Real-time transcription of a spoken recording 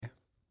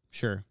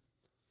Sure.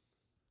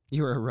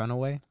 You were a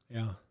runaway?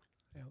 Yeah.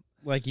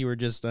 Like you were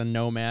just a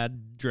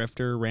nomad,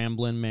 drifter,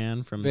 rambling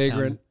man from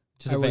vagrant.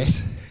 Town.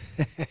 Just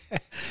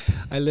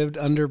I lived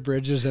under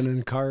bridges and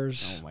in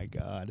cars. Oh my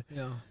God.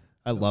 Yeah.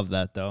 I love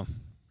that though.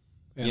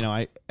 Yeah. You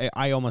know,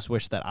 I almost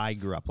wish that I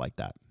grew up like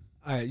that.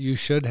 You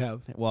should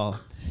have. Well,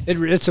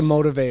 it's a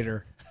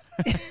motivator.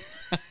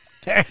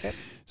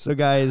 So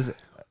guys,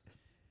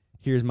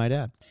 here's my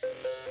dad.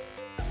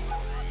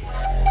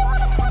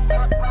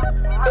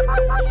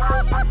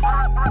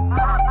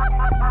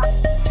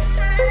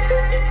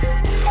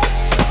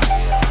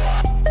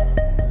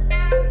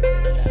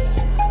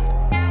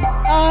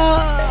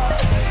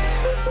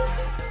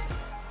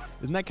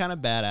 Isn't that kind of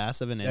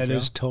badass of an intro? That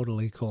is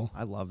totally cool.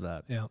 I love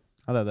that. Yeah.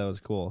 I thought that was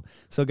cool.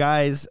 So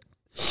guys,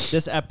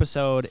 this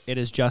episode, it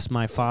is just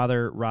my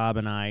father, Rob,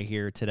 and I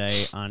here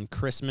today on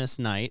Christmas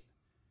night.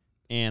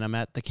 And I'm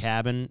at the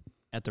cabin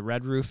at the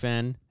Red Roof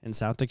Inn in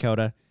South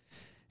Dakota.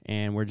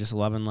 And we're just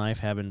loving life,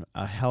 having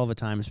a hell of a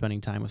time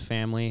spending time with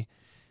family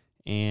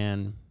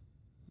and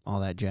all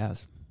that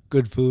jazz.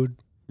 Good food.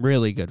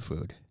 Really good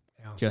food.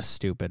 Yeah. Just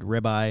stupid.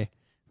 Ribeye.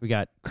 We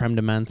got creme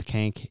de menthe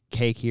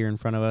cake here in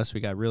front of us.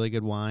 We got really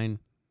good wine.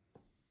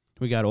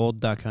 We got old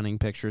duck hunting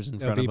pictures in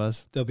front of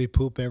us. There'll be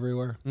poop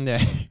everywhere.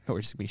 Yeah,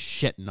 we're just going to be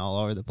shitting all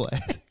over the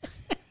place.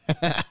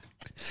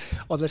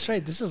 Oh, that's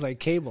right. This is like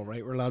cable,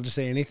 right? We're allowed to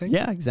say anything?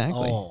 Yeah,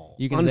 exactly. Oh,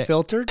 you can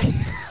unfiltered?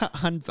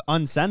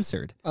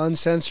 Uncensored.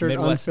 Uncensored,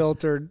 Midwest,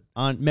 unfiltered.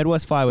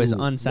 Midwest Fly was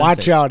uncensored.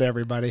 Watch out,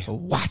 everybody.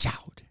 Watch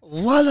out.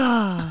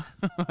 Voila!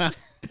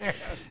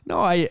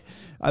 No,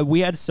 we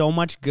had so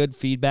much good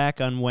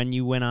feedback on when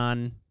you went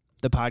on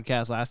the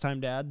podcast last time,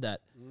 Dad,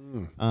 that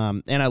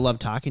and I love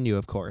talking to you,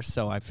 of course,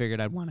 so I figured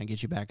I'd want to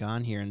get you back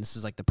on here, and this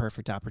is like the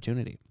perfect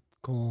opportunity.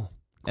 Cool.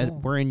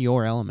 We're in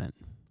your element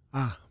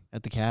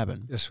At the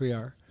cabin. Yes, we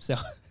are. So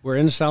we're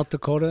in South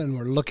Dakota, and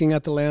we're looking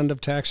at the land of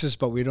taxes,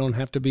 but we don't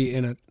have to be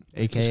in it.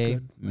 A.K.A.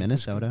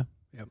 Minnesota.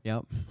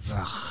 Yep.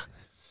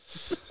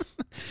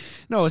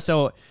 No,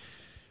 so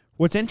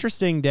what's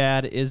interesting,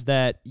 Dad, is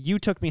that you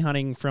took me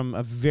hunting from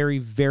a very,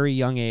 very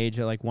young age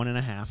at like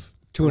 1.5.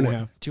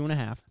 2.5.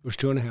 2.5. It was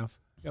 2.5.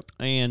 Yep.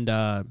 And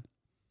at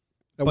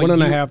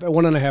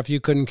 1.5, you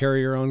couldn't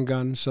carry your own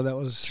gun, so that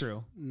was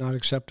true. Not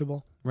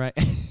acceptable. Right.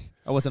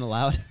 I wasn't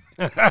allowed.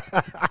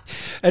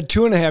 At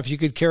 2.5, you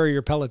could carry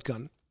your pellet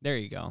gun. There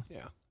you go.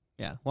 Yeah.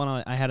 Yeah. Well,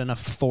 no, I had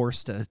enough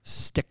force to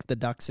stick the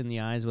ducks in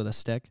the eyes with a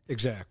stick.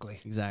 Exactly.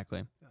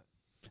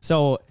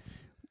 So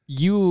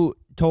you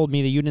told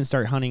me that you didn't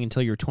start hunting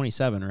until you were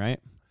 27, right?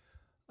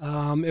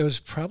 It was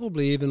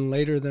probably even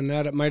later than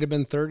that. It might have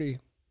been 30.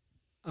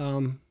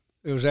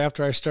 It was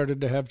after I started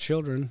to have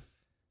children.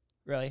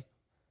 Really?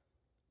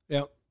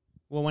 Yeah.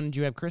 Well, when did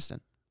you have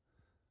Kristen?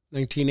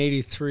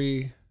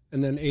 1983,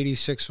 and then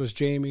 86 was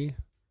Jamie.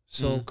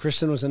 So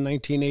Kristen was in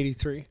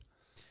 1983.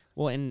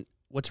 Well, and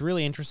what's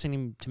really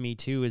interesting to me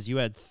too is you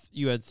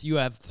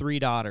have 3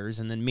 daughters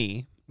and then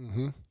me.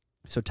 Mm-hmm.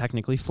 So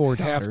technically 4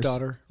 daughters. Half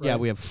daughter. Right. Yeah,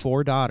 we have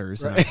 4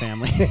 daughters in our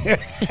family.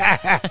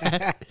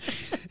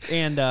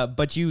 And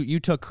but you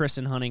took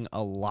Kristen hunting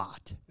a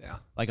lot. Yeah.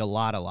 Like a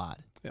lot.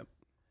 Yep.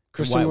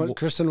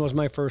 Kristen was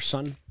my first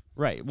son.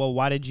 Right. Well,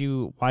 why did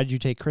you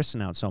take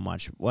Kristen out so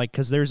much? Like,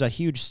 because there's a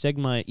huge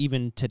stigma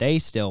even today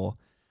still.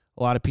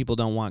 A lot of people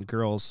don't want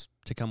girls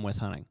to come with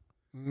hunting.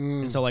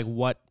 And so, like,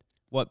 what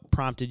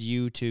prompted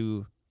you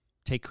to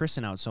take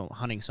Kristen out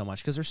hunting so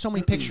much? Because there's so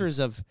many pictures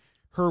of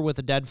her with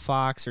a dead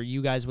fox or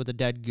you guys with a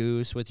dead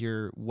goose with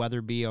your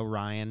Weatherby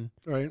Orion.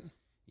 Right.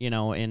 You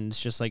know, and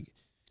it's just like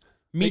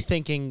me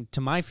thinking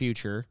to my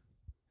future,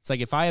 it's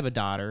like if I have a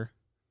daughter,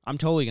 I'm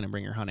totally going to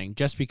bring her hunting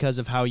just because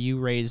of how you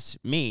raised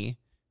me.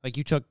 Like,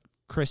 you took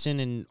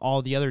Kristen and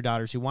all the other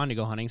daughters who wanted to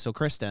go hunting, so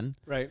Kristen.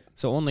 Right.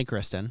 So only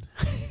Kristen.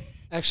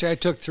 Actually, I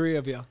took 3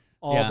 of you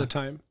all the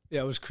time.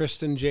 Yeah, it was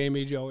Kristen,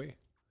 Jamie, Joey.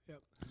 Yep.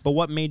 But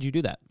what made you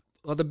do that?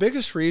 Well, the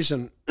biggest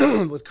reason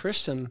with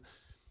Kristen,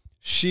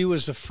 she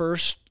was the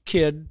first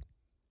kid,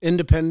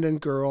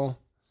 independent girl,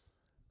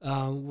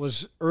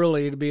 was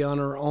early to be on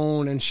her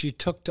own, and she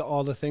took to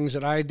all the things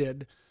that I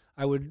did.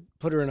 I would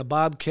put her in a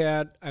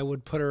Bobcat. I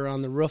would put her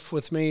on the roof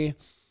with me.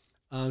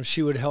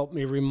 She would help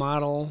me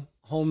remodel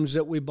homes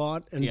that we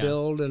bought and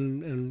build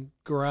and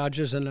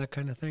garages and that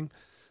kind of thing.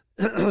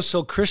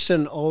 So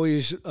Kristen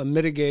always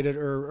mitigated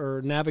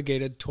or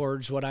navigated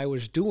towards what I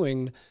was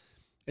doing,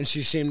 and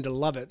she seemed to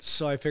love it.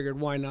 So I figured,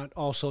 why not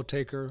also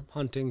take her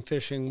hunting,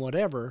 fishing,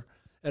 whatever.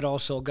 It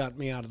also got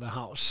me out of the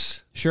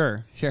house.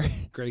 Sure.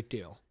 Great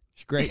deal.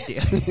 Great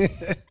deal.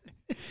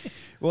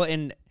 Well,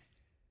 and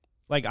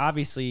like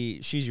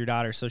obviously she's your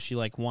daughter, so she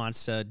like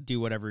wants to do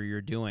whatever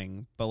you're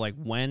doing. But like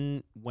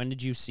when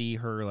did you see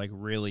her like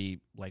really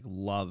like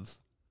love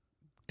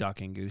duck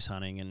and goose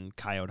hunting and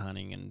coyote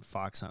hunting and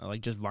fox hunting,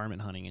 like just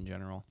varmint hunting in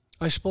general?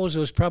 I suppose it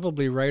was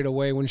probably right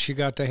away when she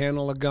got to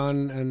handle a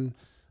gun and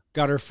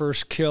got her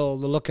first kill.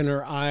 The look in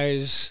her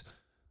eyes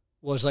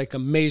was like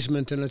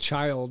amazement in a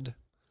child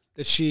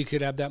that she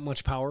could have that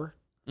much power.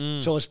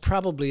 So it's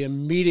probably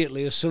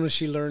immediately as soon as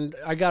she learned.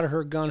 I got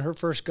her gun, her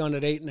first gun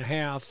at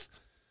 8.5.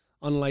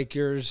 unlike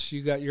yours,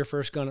 you got your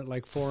first gun at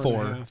like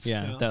 4.5.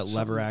 Yeah, that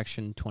lever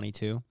action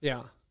 22.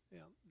 Yeah,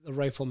 the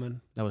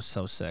rifleman. That was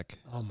so sick.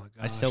 Oh my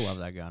gosh, I still love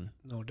that gun.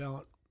 No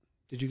doubt.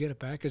 Did you get it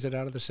back? Is it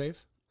out of the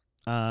safe?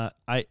 I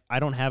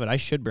don't have it. I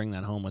should bring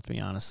that home with me,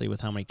 honestly,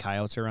 with how many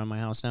coyotes are around my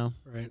house now.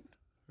 Right.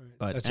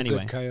 But that's anyway, a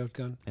good coyote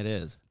gun. It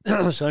is.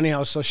 So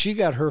anyhow, so she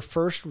got her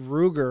first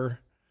Ruger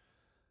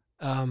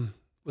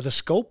with a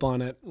scope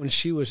on it when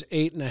she was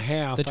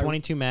 8.5. The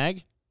 22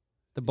 mag,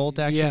 the bolt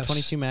action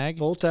 22 mag,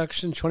 bolt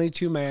action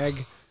 22 mag,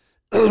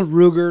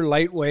 Ruger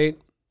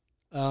lightweight,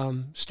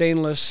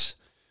 stainless,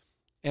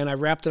 and I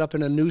wrapped it up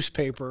in a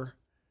newspaper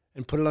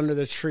and put it under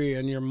the tree.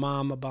 And your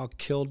mom about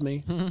killed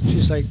me.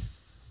 She's like,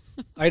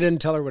 I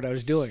didn't tell her what I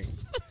was doing.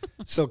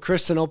 So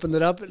Kristen opened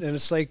it up, and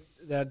it's like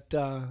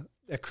that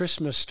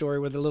Christmas story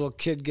where the little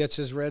kid gets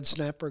his red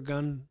snapper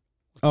gun.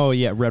 Oh,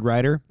 yeah, Red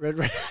Ryder. Red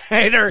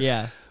Ryder.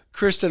 Yeah.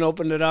 Kristen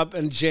opened it up,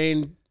 and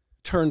Jane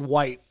turned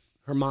white.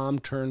 Her mom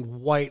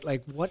turned white.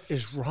 Like, what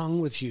is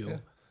wrong with you?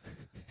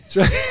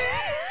 So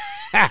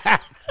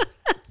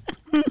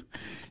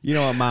you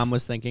know what Mom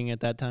was thinking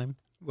at that time?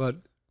 What?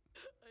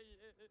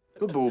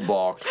 The boo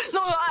box.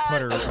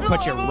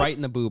 Put you right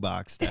in the boo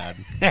box, Dad.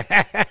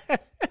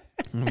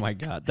 Oh, my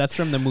God. That's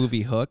from the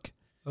movie Hook.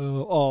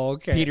 Oh,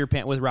 okay. Peter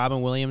Pan, with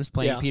Robin Williams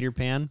playing Yeah. Peter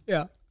Pan.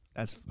 Yeah.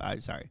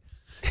 I'm sorry.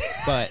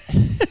 But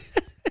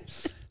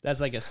that's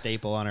like a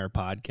staple on our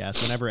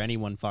podcast. Whenever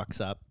anyone fucks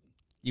up,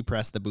 you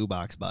press the boo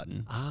box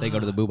button. They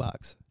go to the boo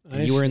box.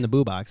 And you were in the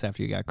boo box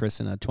after you got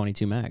Kristen a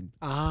 22 mag.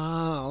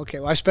 Ah, okay.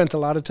 Well, I spent a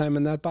lot of time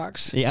in that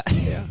box. Yeah.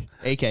 Yeah.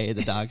 AKA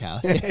the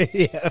doghouse.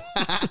 Yeah.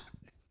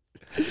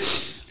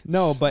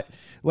 No, but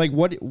like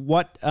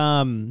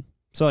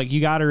so like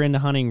you got her into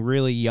hunting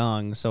really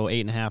young, so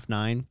 8.5,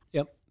 9.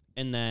 Yep.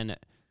 And then,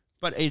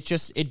 but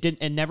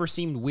it never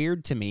seemed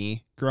weird to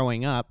me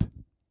growing up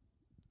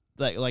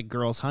that like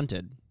girls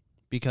hunted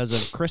because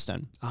of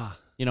Kristen.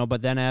 You know,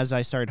 but then as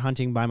I started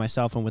hunting by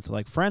myself and with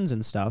like friends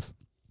and stuff,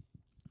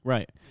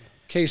 right.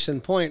 Case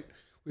in point,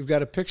 we've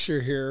got a picture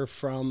here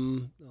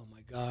from, oh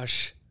my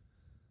gosh,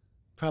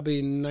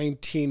 probably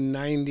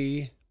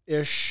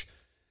 1990-ish.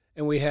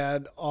 And we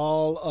had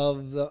all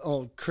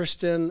of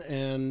Kristen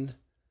and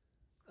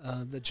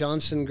the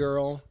Johnson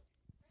girl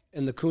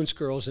and the Kuntz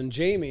girls and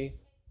Jamie.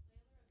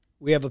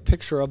 We have a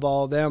picture of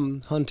all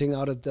them hunting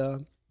out at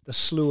the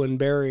slough and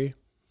berry.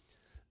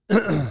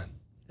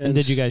 And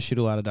did you guys shoot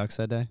a lot of ducks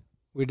that day?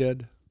 We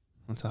did.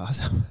 That's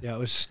awesome. Yeah, it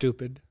was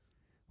stupid.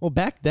 Well,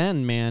 back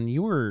then, man,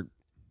 you were...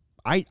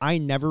 I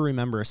never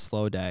remember a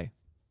slow day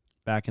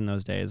back in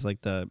those days,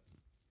 like the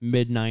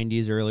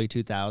mid-90s, early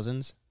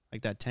 2000s,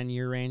 like that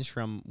 10-year range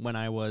from when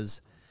I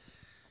was,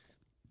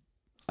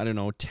 I don't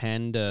know,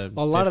 10 to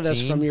Well, a lot 15. of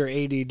that's from your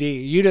ADD.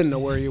 You didn't know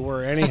where you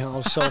were anyhow.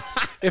 So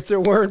if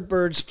there weren't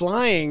birds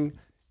flying,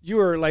 you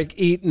were like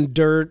eating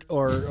dirt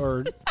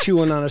or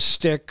chewing on a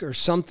stick or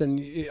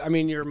something. I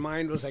mean, your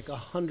mind was like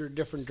 100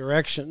 different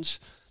directions.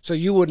 So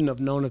you wouldn't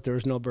have known if there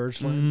was no birds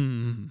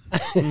flying.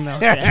 No.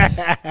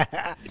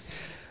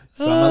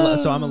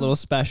 So I'm a little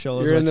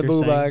special. You're in the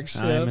boo saying. box.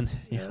 I'm in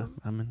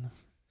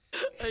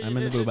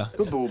the boo box.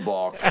 The boo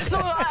box.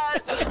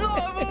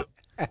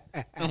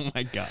 Oh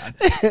my god.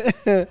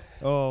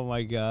 Oh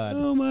my god.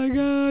 Oh my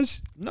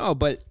gosh. No,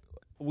 but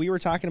we were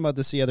talking about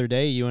this the other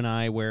day, you and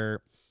I, where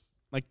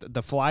like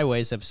the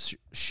flyways have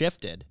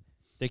shifted.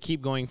 They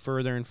keep going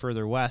further and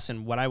further west.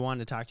 And what I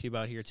wanted to talk to you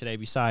about here today,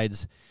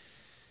 besides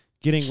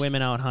getting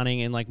women out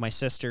hunting and like my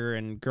sister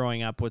and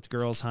growing up with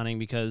girls hunting,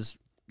 because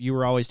you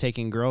were always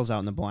taking girls out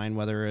in the blind,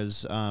 whether it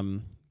was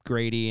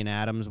Grady and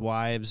Adam's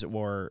wives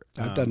or...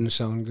 That doesn't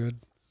sound good.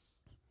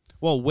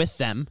 Well, with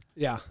them.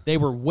 Yeah. They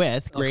were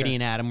with. Grady Okay.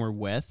 and Adam were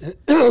with.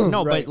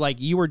 No, Right. but like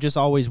you were just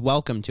always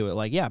welcome to it.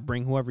 Like, yeah,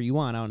 bring whoever you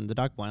want out in the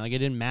duck blind. Like it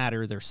didn't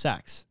matter their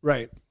sex.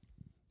 Right.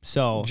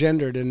 So...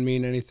 Gender didn't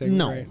mean anything.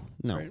 No, Right.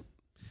 no. Right.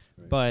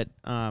 But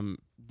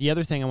the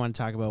other thing I want to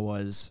talk about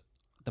was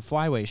the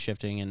flyway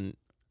shifting and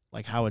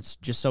like how it's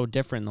just so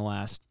different in the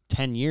last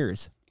 10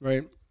 years.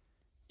 Right.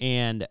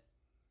 And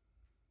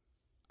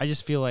I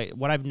just feel like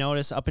what I've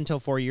noticed up until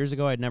 4 years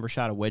ago, I'd never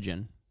shot a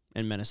widgeon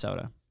in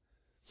Minnesota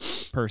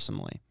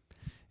personally.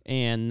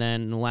 And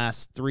then in the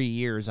last 3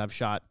 years, I've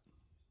shot,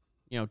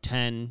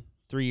 10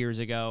 3 years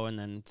ago and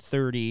then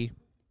 30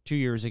 2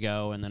 years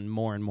ago and then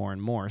more and more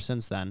and more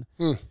since then.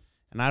 And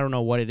I don't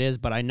know what it is,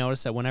 but I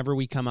noticed that whenever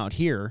we come out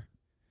here,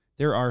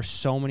 there are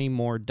so many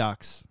more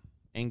ducks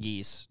and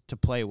geese to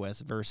play with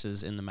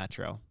versus in the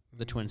metro,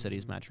 the Twin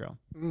Cities metro.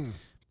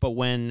 But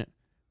when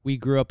we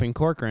grew up in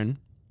Corcoran,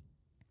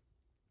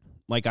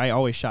 like I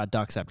always shot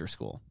ducks after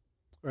school.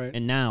 Right.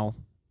 And now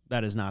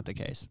that is not the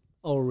case.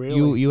 Oh,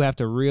 really? You have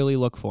to really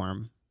look for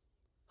them.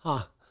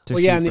 Huh. To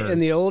Well, yeah, shoot in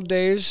the birds. old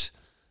days,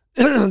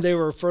 they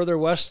were further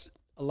west.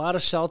 A lot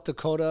of South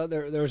Dakota.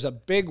 There was a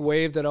big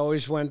wave that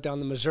always went down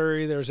the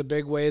Missouri. There was a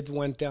big wave that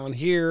went down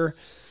here.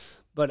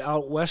 But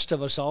out west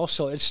of us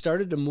also, it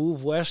started to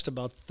move west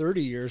about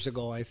 30 years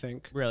ago, I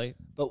think. Really?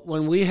 But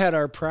when we had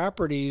our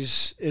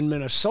properties in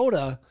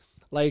Minnesota,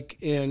 like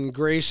in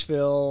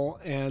Graceville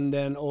and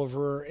then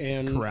over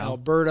in Corral.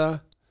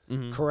 Alberta,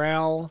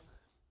 corral.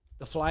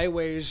 The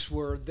flyways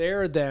were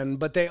there then,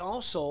 but they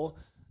also,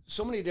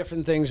 so many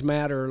different things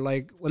matter,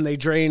 like when they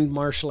drained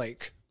Marsh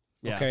Lake,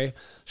 okay?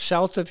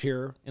 South of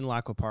here. In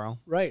Lac Parle.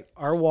 Right.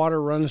 Our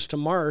water runs to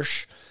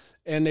Marsh,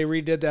 and they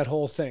redid that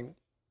whole thing.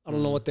 I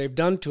don't know what they've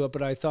done to it,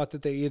 but I thought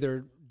that they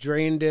either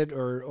drained it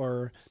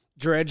or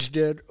dredged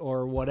it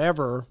or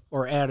whatever,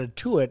 or added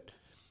to it.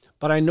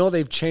 But I know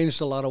they've changed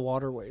a lot of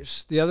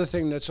waterways. The other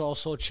thing that's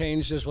also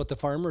changed is what the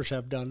farmers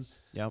have done.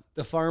 Yep.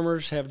 The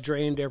farmers have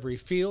drained every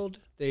field.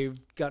 They've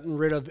gotten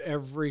rid of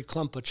every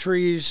clump of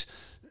trees.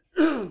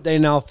 They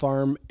now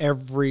farm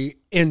every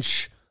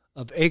inch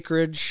of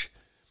acreage.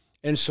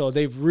 And so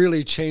they've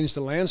really changed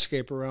the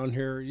landscape around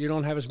here. You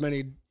don't have as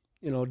many,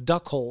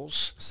 duck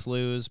holes.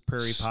 Sloughs,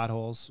 prairie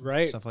potholes,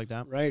 Right. stuff like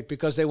that. Right,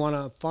 because they want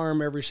to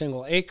farm every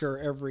single acre,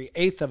 every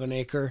eighth of an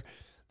acre.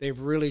 They've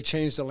really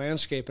changed the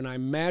landscape, and I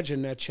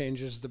imagine that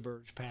changes the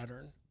bird's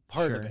pattern,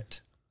 part of Sure.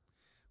 it.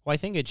 Well, I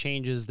think it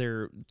changes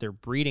their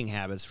breeding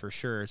habits for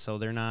sure. So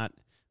they're not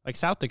like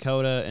South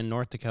Dakota and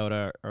North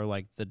Dakota are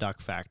like the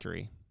duck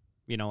factory.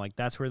 Like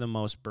that's where the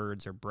most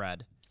birds are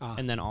bred.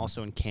 And then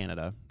also in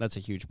Canada, that's a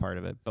huge part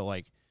of it. But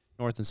like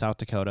North and South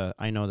Dakota,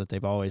 I know that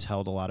they've always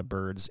held a lot of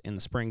birds in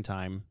the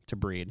springtime to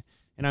breed.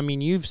 And I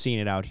mean, you've seen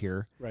it out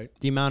here. Right.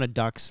 The amount of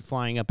ducks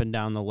flying up and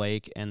down the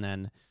lake, and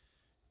then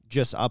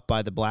just up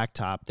by the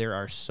blacktop, there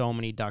are so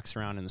many ducks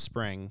around in the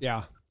spring.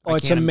 Yeah. I Oh,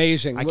 it's can't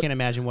amazing. I can't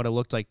imagine what it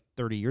looked like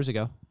 30 years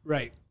ago.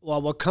 Right.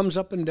 Well, what comes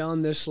up and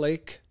down this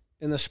lake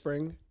in the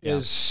spring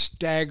is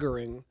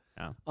staggering.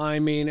 Yeah. I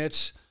mean,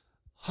 it's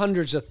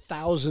hundreds of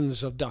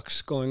thousands of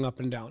ducks going up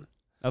and down.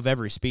 Of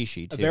every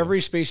species, too. Of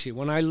every species.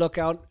 When I look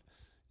out,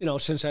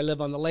 since I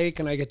live on the lake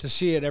and I get to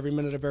see it every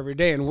minute of every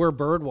day, and we're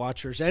bird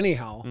watchers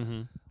anyhow,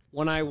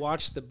 when I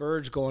watch the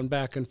birds going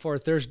back and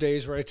forth, there's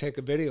days where I take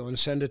a video and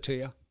send it to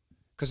you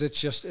because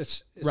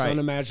it's Right.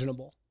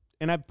 unimaginable.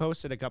 And I've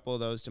posted a couple of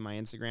those to my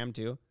Instagram,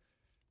 too,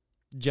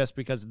 just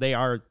because they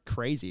are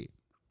crazy.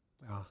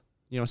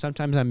 Yeah.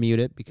 Sometimes I mute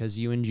it because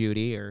you and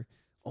Judy are,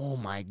 oh,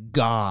 my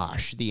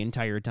gosh, the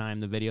entire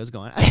time the video's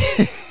going.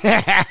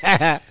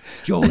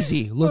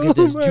 Josie, look at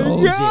this,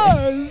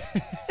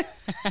 Josie.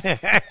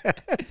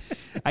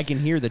 I can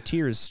hear the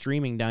tears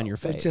streaming down your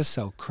face. It's just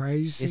so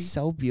crazy. It's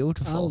so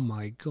beautiful. Oh,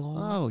 my God.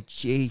 Oh,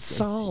 Jesus.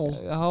 Saul.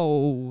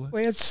 Oh.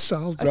 Where's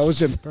Saul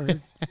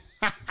Rosenberg?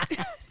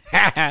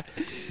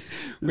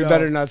 We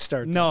better not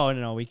start.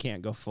 No, we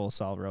can't go full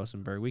Saul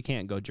Rosenberg. We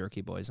can't go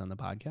Jerky Boys on the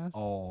podcast.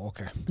 Oh,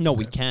 okay. No,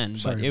 we can,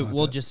 Sorry but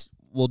about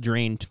we'll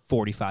drain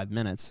 45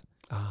 minutes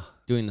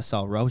doing the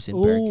Saul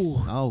Rosenberg. Ooh.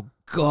 Oh,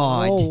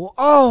 God.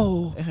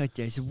 Oh.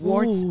 There's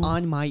warts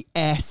on my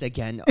ass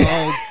again.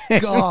 Oh,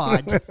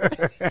 God.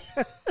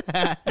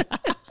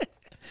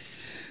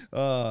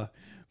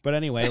 But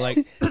anyway, like,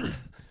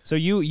 so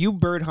you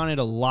bird hunted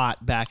a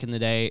lot back in the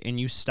day, and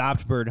you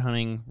stopped bird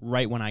hunting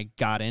right when I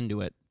got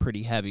into it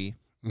pretty heavy.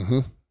 Mm-hmm.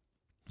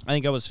 I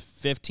think I was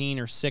 15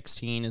 or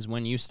 16 is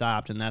when you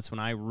stopped, and that's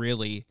when I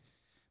really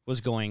was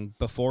going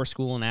before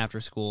school and after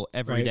school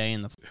every Right. day.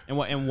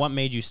 And what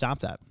made you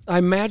stop that? I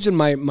imagine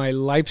my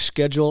life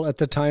schedule at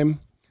the time.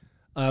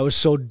 I was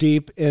so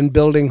deep in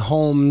building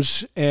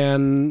homes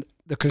and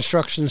the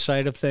construction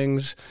side of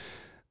things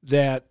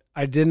that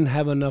I didn't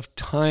have enough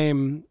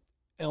time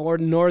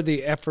nor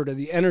the effort or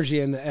the energy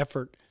and the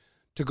effort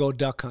to go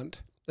duck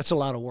hunt. That's a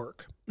lot of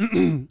work.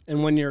 And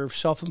when you're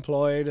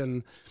self-employed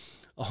and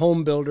a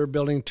home builder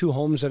building 2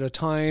 homes at a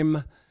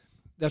time,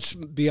 that's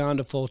beyond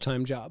a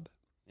full-time job.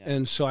 Yeah.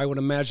 And so I would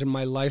imagine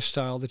my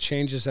lifestyle, the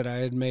changes that I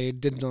had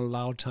made, didn't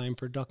allow time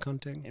for duck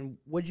hunting. And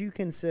would you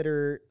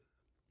consider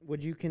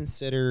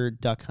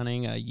duck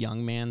hunting a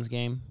young man's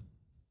game?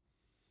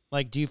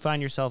 Like, do you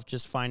find yourself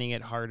just finding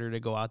it harder to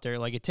go out there?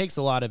 Like, it takes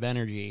a lot of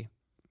energy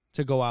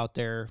to go out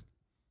there,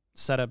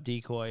 set up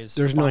decoys,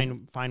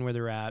 find where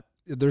they're at.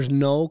 There's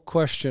no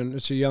question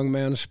it's a young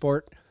man's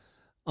sport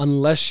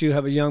unless you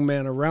have a young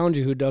man around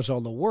you who does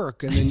all the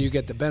work and then you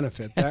get the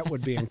benefit. That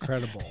would be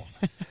incredible.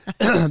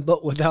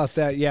 But without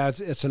that, yeah,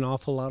 it's an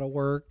awful lot of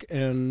work.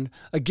 And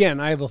again,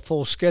 I have a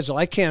full schedule.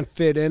 I can't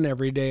fit in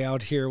every day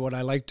out here what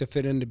I like to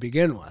fit in to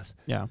begin with.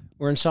 Yeah.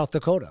 We're in South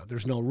Dakota.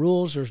 There's no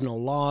rules. There's no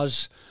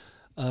laws.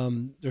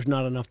 There's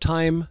not enough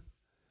time.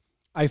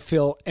 I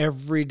feel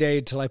every day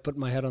till I put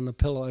my head on the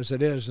pillow as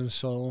it is. And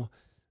so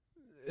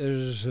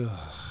there's,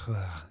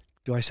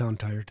 do I sound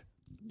tired?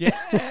 Yeah.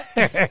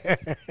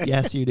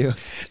 Yes, you do.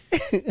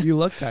 You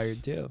look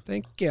tired too.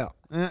 Thank you.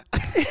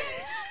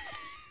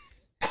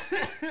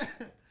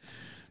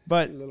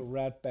 But You little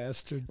rat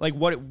bastard. like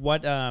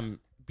what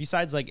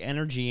besides like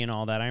energy and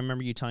all that, I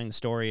remember you telling the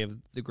story of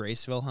the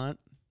Graceville hunt.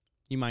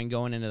 You mind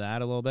going into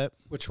that a little bit?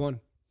 Which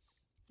one?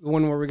 The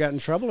one where we got in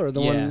trouble or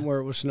the Yeah. one where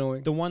it was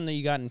snowing? The one that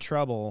you got in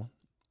trouble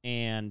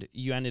and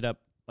you ended up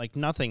like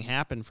nothing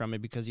happened from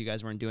it because you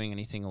guys weren't doing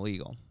anything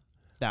illegal.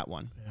 That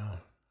one. Yeah.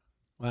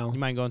 Well, You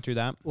mind going through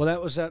that? well,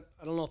 that was that.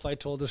 I don't know if I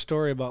told the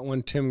story about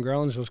when Tim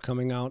Grounds was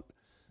coming out.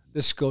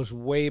 This goes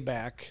way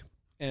back.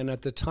 And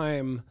at the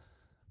time,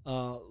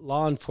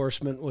 law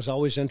enforcement was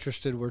always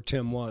interested where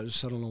Tim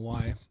was. I don't know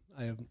why.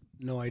 I have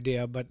no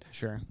idea, but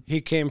Sure.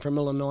 he came from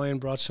Illinois and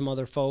brought some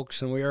other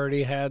folks, and we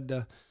already had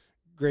the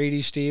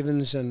Grady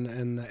Stevens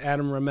and the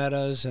Adam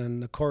Ramettas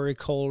and the Corey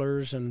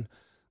Kohlers and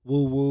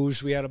Woo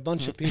Woos. We had a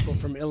bunch of people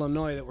from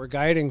Illinois that were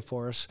guiding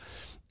for us.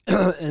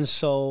 And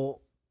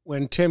so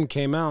when Tim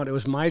came out, it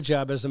was my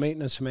job as the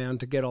maintenance man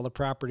to get all the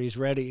properties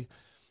ready.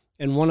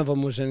 And one of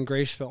them was in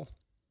Graceville.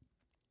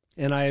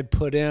 And I had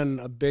put in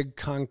a big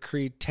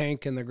concrete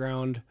tank in the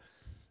ground,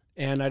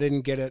 and I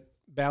didn't get it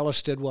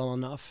ballasted well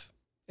enough.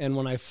 And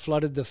when I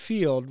flooded the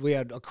field, we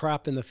had a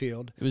crop in the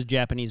field. It was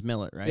Japanese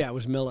millet, right? Yeah, it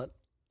was millet.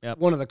 Yep.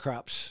 One of the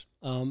crops.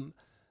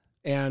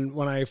 And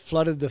when I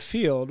flooded the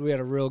field, we had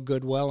a real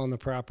good well on the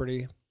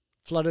property.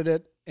 Flooded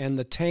it, and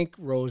the tank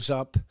rose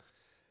up,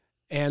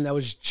 and that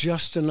was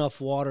just enough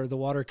water. The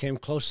water came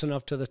close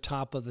enough to the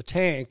top of the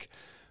tank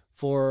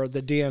for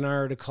the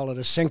DNR to call it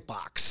a sink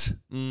box.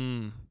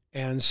 Mm.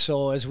 And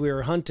so as we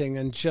were hunting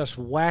and just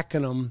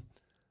whacking them,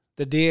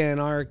 the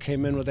DNR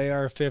came in with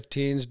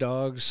AR-15s,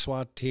 dogs,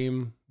 SWAT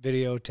team,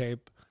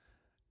 videotape,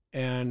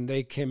 and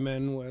they came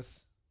in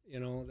with,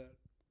 that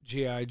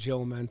G.I.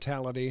 Joe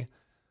mentality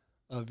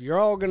of you're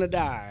all going to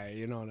die,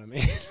 you know what I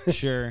mean?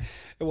 Sure.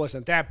 It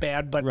wasn't that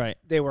bad, but Right.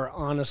 they were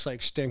honest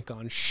like stink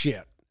on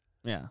shit.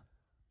 Yeah.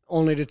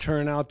 Only to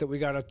turn out that we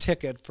got a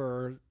ticket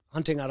for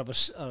hunting out of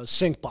a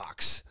sink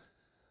box.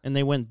 And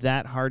they went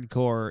that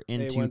hardcore They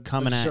into went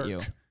coming berserk. at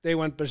you. They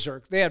went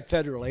berserk. They had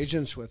federal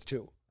agents with,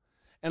 too.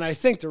 And I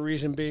think the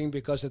reason being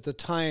because at the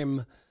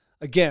time,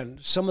 again,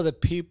 some of the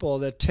people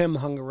that Tim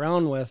hung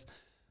around with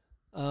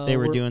They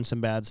were doing some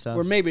bad stuff.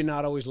 were maybe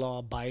not always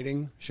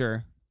law-abiding.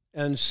 Sure.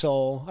 And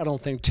so I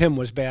don't think Tim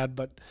was bad,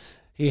 but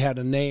he had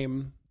a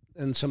name,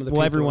 and some of the people...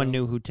 Well, everyone around-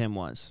 knew who Tim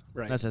was.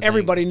 Right. That's the thing.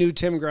 Everybody knew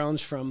Tim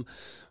Grounds from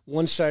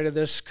one side of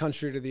this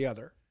country to the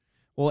other.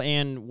 Well,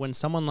 and when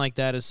someone like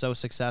that is so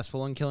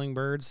successful in killing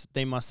birds,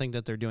 they must think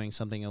that they're doing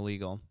something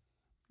illegal.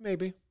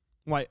 Maybe.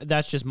 Why?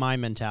 That's just my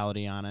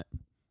mentality on it.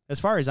 As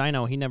far as I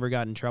know, he never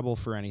got in trouble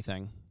for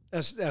anything.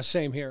 That's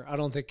same here. I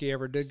don't think he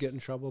ever did get in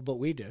trouble, but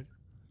we did.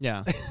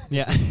 Yeah.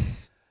 Yeah.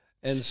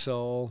 And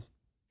so,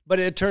 but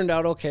it turned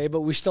out okay,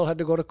 but we still had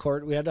to go to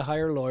court. We had to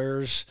hire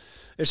lawyers.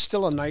 It's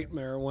still a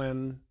nightmare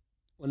when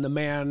the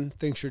man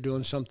thinks you're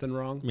doing something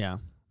wrong. Yeah.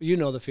 You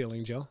know the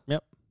feeling, Joe.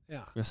 Yep.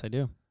 Yeah. Yes, I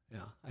do.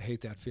 Yeah. I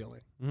hate that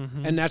feeling.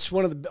 Mm-hmm. And that's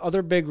one of the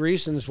other big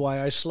reasons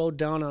why I slowed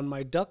down on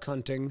my duck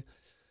hunting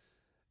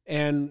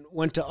and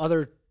went to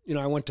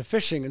I went to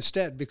fishing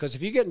instead, because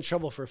if you get in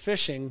trouble for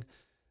fishing,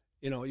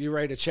 you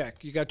write a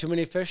check. You got too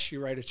many fish,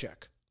 you write a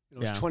check.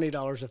 It's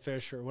 $20 a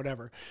fish or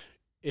whatever.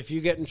 If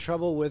you get in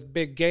trouble with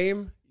big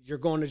game, you're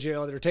going to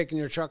jail. They're taking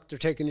your truck, they're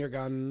taking your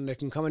gun, they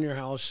can come in your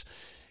house.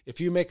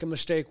 If you make a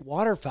mistake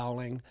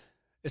waterfowling,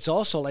 it's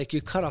also like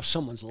you cut off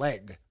someone's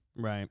leg.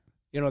 Right.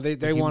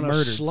 They want to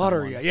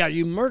slaughter you. Yeah,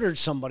 you murdered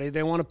somebody.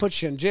 They want to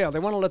put you in jail. They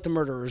want to let the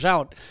murderers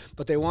out,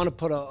 but they want to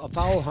put a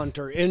fowl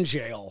hunter in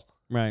jail.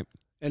 Right.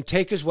 And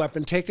take his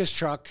weapon, take his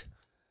truck.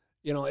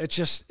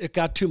 It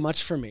got too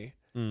much for me.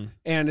 Mm.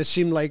 And it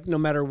seemed like no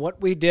matter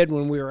what we did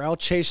when we were out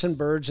chasing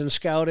birds and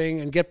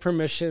scouting and get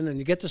permission and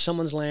you get to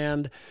someone's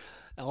land,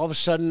 all of a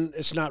sudden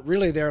it's not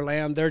really their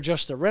land. They're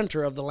just the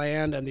renter of the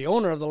land, and the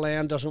owner of the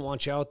land doesn't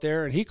want you out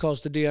there, and he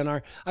calls the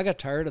DNR. I got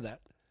tired of that.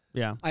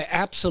 Yeah. I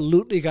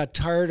absolutely got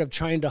tired of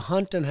trying to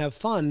hunt and have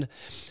fun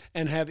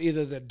and have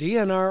either the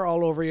DNR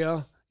all over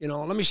you,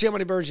 let me see how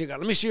many birds you got.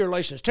 Let me see your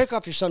license. Take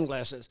off your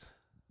sunglasses.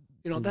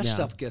 That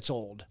stuff gets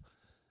old.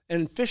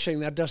 And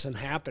fishing, that doesn't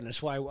happen.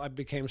 That's why I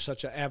became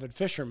such an avid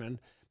fisherman,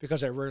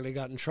 because I rarely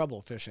got in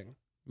trouble fishing.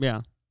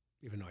 Yeah.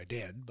 Even though I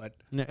did, but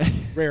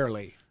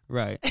rarely.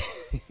 Right.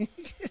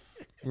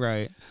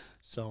 Right.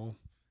 So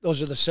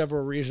those are the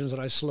several reasons that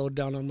I slowed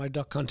down on my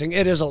duck hunting.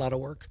 It is a lot of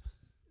work.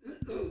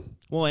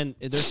 Well, and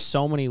there's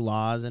so many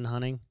laws in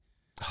hunting.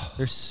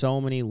 There's so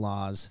many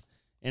laws.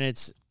 And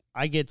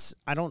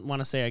I don't want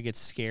to say I get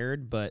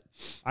scared, but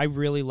I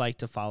really like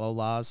to follow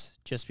laws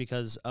just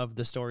because of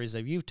the stories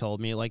that you've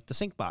told me, like the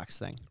sink box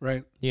thing.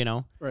 Right.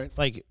 Right.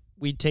 Like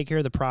we'd take care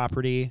of the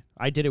property.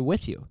 I did it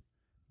with you,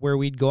 where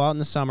we'd go out in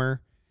the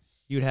summer.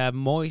 You'd have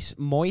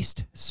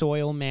moist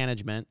soil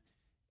management,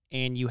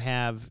 and you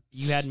had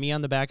me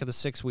on the back of the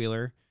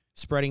 6-wheeler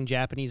spreading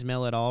Japanese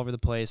millet all over the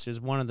place.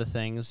 There's one of the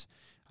things.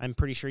 I'm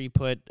pretty sure you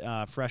put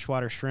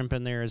freshwater shrimp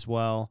in there as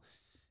well.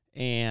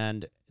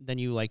 And then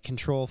you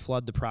control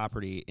flood the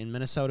property. In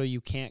Minnesota, you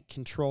can't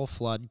control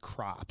flood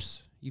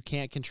crops. You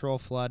can't control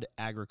flood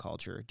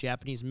agriculture.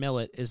 Japanese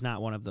millet is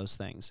not one of those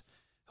things.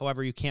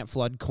 However, you can't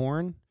flood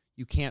corn.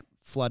 You can't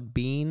flood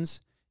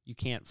beans. You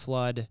can't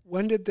flood.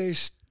 When did they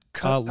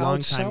cut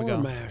out sour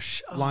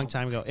mash? Long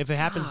time ago. If it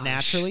happens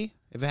naturally,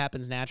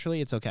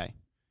 it's okay.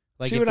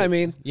 See what I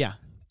mean? Yeah,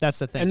 that's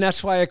the thing. And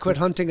that's why I quit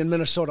hunting in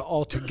Minnesota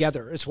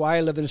altogether. It's why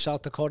I live in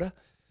South Dakota,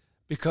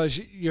 because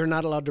you're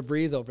not allowed to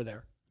breathe over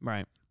there.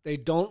 Right. They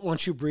don't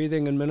want you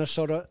breathing in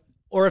Minnesota,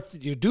 or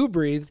if you do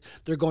breathe,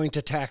 they're going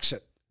to tax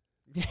it.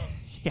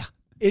 Yeah.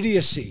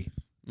 Idiocy.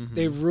 Mm-hmm.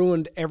 They've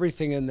ruined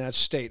everything in that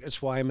state.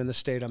 That's why I'm in the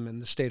state I'm in,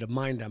 the state of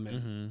mind I'm in.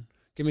 Mm-hmm.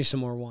 Give me some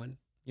more wine.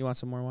 You want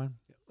some more wine?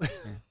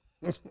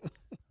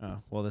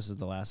 Oh, well, this is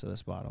the last of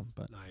this bottle,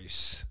 but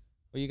Nice.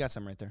 well, you got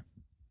some right there.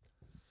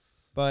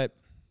 But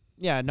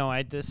yeah, no,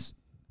 it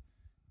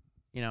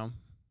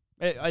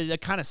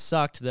kind of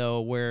sucked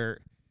though, where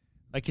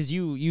like, cause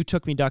you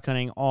took me duck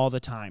hunting all the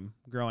time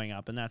growing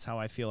up, and that's how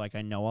I feel like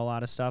I know a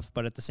lot of stuff.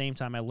 But at the same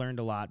time, I learned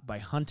a lot by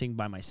hunting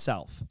by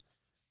myself.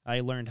 I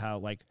learned how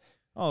like,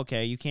 oh,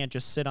 okay, you can't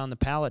just sit on the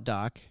pallet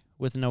dock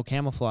with no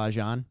camouflage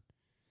on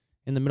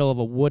in the middle of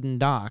a wooden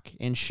dock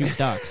and shoot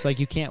ducks. Like,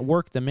 you can't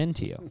work them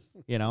into you,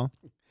 you know?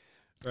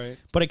 Right.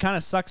 But it kind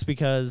of sucks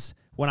because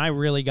when I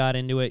really got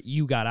into it,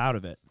 you got out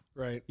of it,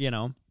 Right. you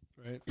know?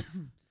 Right.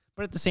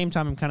 But at the same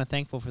time, I'm kind of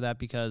thankful for that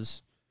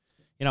because,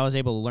 you know, I was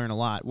able to learn a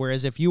lot.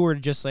 Whereas if you were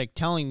just like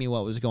telling me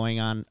what was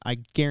going on, I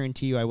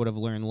guarantee you I would have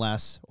learned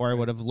less, or I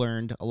would have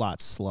learned a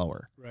lot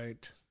slower,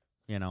 Right.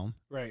 you know?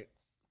 Right.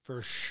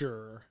 For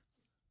sure.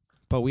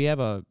 But we have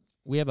a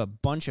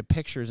bunch of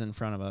pictures in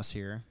front of us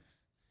here,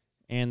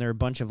 and they're a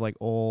bunch of like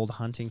old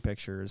hunting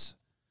pictures.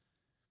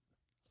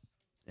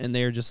 And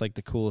they're just like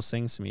the coolest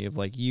things to me, of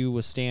like you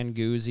with Stan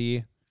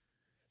Guzzi,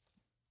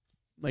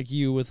 like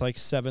you with like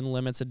 7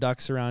 limits of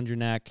ducks around your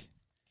neck.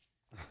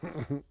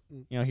 You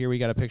know, here we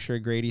got a picture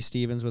of Grady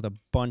Stevens with a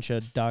bunch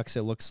of ducks,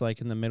 it looks like,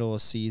 in the middle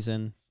of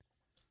season.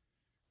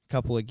 A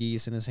couple of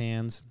geese in his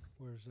hands.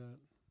 Where's that?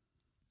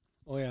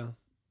 Oh, yeah.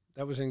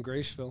 That was in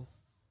Graceville.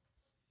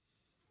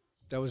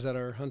 That was at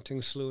our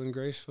hunting slough in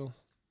Graceville.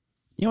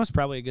 You know, it's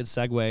probably a good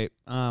segue.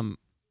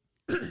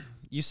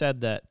 You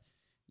said that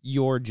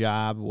your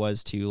job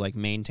was to like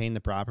maintain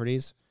the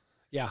properties.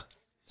 Yeah.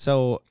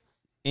 So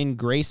in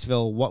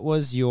Graceville,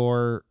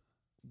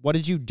 what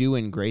did you do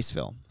in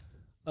Graceville?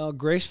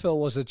 Graceville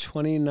was a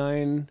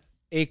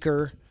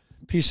 29-acre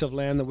piece of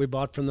land that we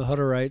bought from the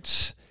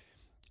Hutterites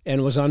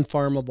and was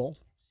unfarmable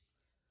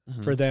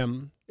for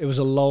them. It was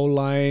a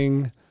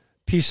low-lying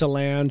piece of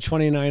land,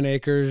 29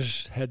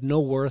 acres, had no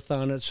worth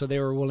on it, so they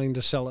were willing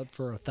to sell it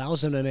for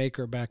 $1,000 an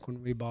acre back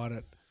when we bought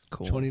it.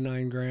 Cool.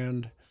 29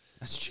 grand.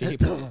 That's cheap.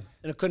 And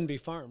it couldn't be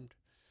farmed.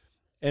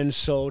 And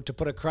so to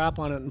put a crop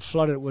on it and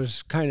flood it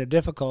was kind of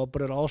difficult,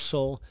 but it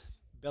also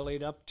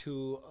bellied up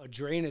to a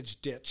drainage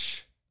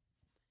ditch.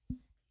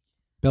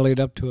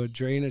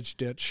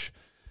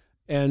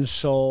 And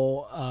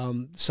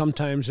so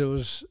sometimes it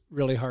was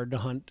really hard to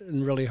hunt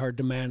and really hard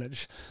to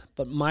manage.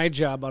 But my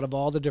job, out of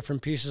all the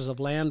different pieces of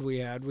land we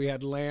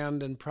had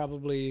land in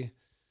probably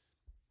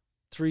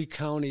 3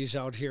 counties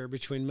out here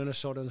between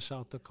Minnesota and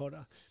South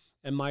Dakota.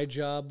 And my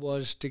job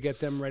was to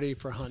get them ready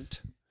for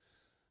hunt.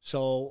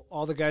 So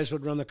all the guys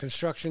would run the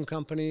construction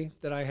company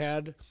that I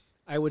had.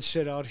 I would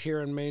sit out here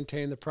and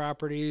maintain the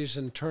properties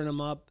and turn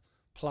them up,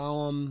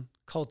 plow them,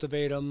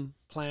 cultivate them,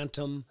 plant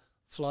them,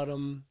 flood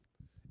them,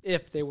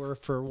 if they were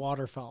for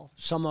waterfowl.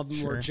 Some of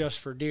them were just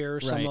for deer.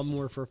 Some of them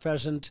were for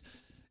pheasant.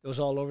 It was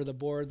all over the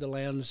board, the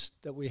lands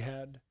that we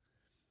had.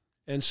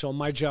 And so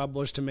my job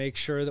was to make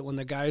sure that when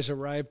the guys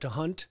arrived to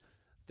hunt,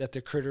 that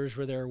the critters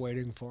were there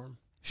waiting for them.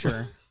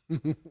 Sure.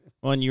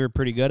 Well, and you were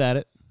pretty good at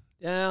it.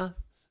 Yeah.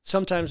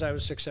 Sometimes I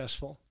was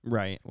successful.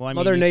 Right. Well, I mean,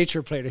 Mother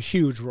Nature played a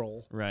huge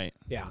role. Right.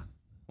 Yeah.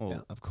 Well, Yeah.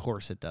 of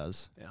course it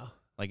does. Yeah.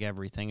 Like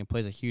everything, it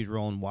plays a huge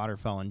role in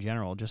waterfowl in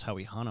general, just how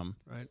we hunt them.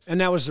 Right.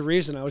 And that was the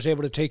reason I was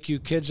able to take you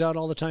kids out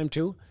all the time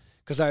too,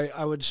 because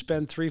I would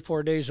spend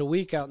 3-4 days a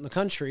week out in the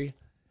country,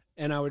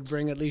 and I would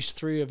bring at least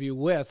 3 of you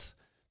with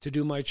to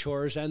do my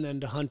chores and then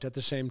to hunt at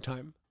the same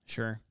time.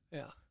 Sure.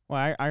 Yeah.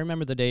 Well, I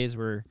remember the days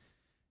where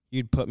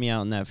you'd put me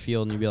out in that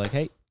field and you'd be like,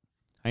 hey,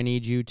 I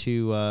need you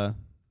to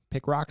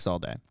pick rocks all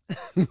day.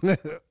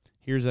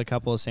 Here's a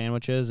couple of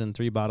sandwiches and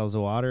 3 bottles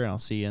of water, and I'll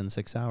see you in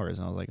 6 hours.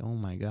 And I was like, oh,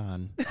 my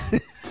God.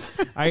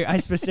 I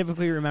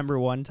specifically remember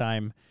one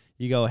time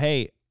you go,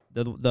 hey,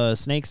 the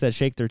snakes that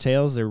shake their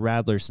tails, they're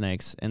rattler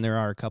snakes, and there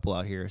are a couple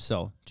out here,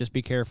 so just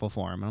be careful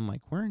for them. And I'm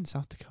like, we're in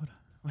South Dakota.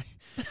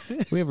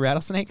 We have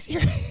rattlesnakes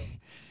here?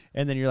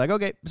 And then you're like,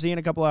 okay, see you in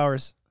a couple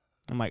hours.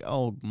 I'm like,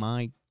 oh,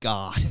 my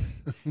God.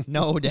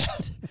 No,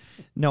 Dad.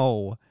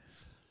 No.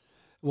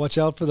 Watch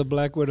out for the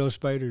black widow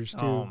spiders,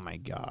 too. Oh, my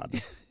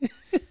God.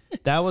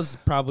 That was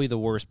probably the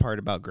worst part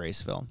about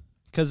Graceville,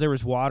 because there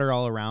was water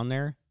all around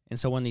there. And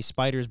so when these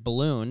spiders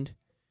ballooned,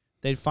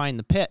 they'd find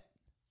the pit.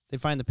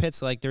 They'd find the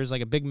pits. Like there's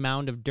like a big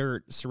mound of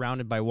dirt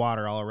surrounded by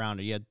water all around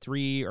it. You had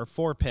 3 or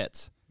 4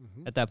 pits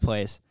at that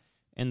place.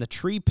 And the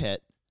tree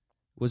pit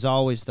was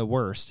always the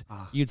worst.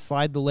 You'd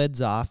slide the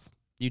lids off.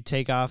 You'd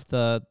take off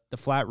the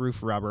flat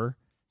roof rubber.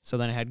 So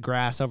then it had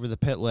grass over the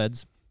pit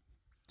lids.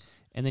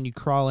 And then you'd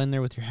crawl in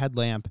there with your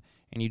headlamp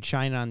and you'd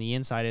shine it on the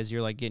inside as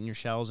you're like getting your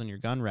shells and your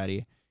gun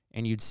ready.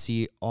 And you'd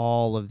see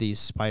all of these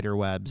spider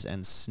webs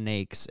and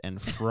snakes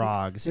and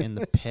frogs in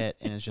the pit.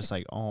 And it's just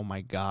like, oh, my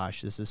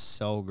gosh, this is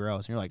so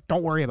gross. And you're like,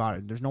 don't worry about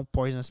it. There's no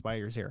poisonous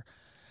spiders here.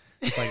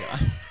 It's like,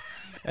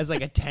 as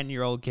like a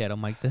 10-year-old kid,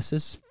 I'm like, this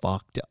is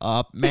fucked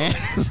up, man.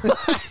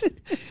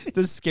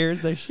 This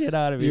scares the shit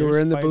out of me. You were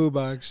in the boo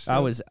box. I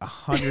was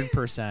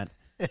 100%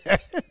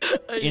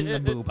 in the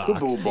boo box. The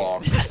boo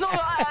box.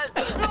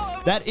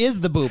 That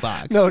is the boo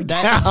box. No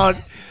doubt.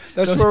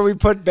 That's where we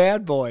put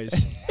bad boys.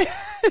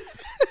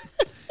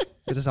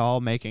 It is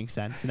all making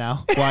sense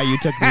now. Why you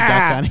took me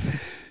duck hunting.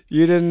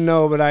 You didn't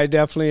know, but I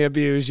definitely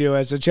abused you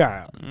as a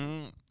child.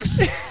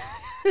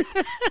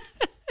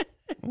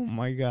 Oh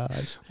my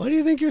gosh. Why do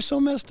you think you're so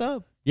messed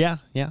up? Yeah.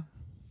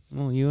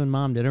 Well, you and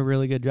Mom did a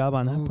really good job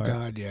on that Oh, part.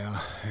 God, yeah.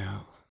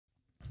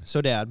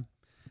 So, Dad,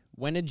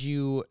 when did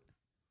you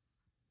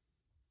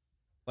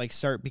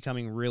start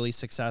becoming really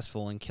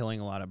successful in killing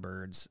a lot of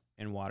birds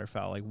and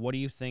waterfowl? Like, what do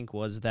you think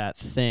was that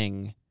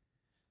thing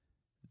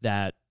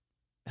that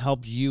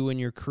helped you and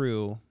your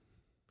crew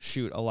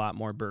shoot a lot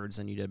more birds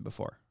than you did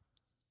before?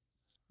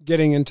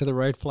 Getting into the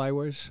right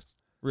flyways.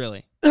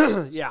 Really?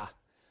 Yeah.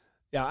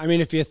 Yeah, I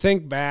mean, if you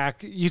think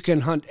back, you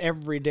can hunt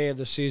every day of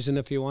the season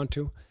if you want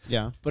to.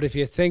 Yeah. But if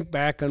you think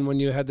back on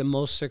when you had the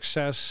most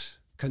success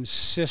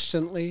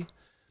consistently,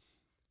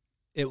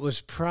 it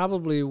was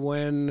probably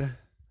when,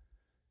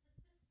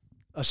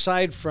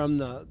 aside from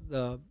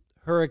the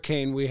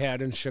hurricane we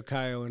had in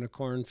Chicago in a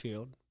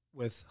cornfield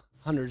with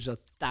hundreds of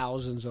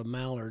thousands of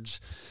mallards,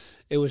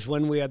 it was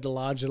when we had the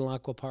lodge in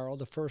Lac qui Parle,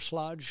 the first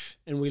lodge,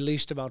 and we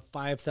leased about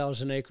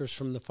 5,000 acres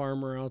from the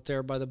farmer out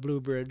there by the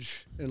Blue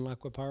Bridge in Lac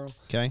qui Parle.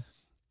 Okay.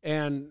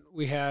 And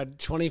we had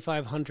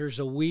 25 hunters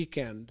a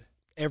weekend,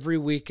 every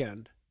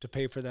weekend, to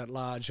pay for that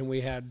lodge. And we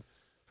had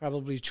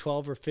probably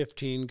 12 or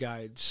 15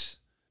 guides.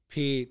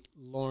 Pete,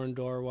 Lauren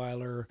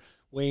Dorweiler,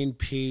 Wayne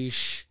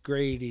Peace,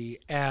 Grady,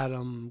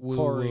 Adam,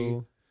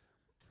 Corey,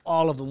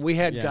 all of them. We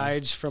had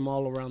guides from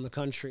all around the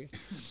country.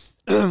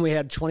 We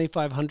had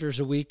 25 hunters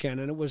a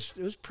weekend, and it was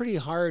pretty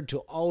hard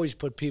to always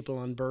put people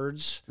on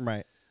birds.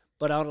 Right.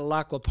 But out at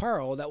Lac qui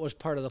Parle, that was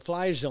part of the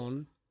fly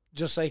zone.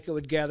 Just like it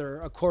would gather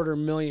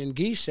 250,000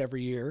 geese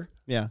every year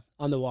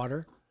on the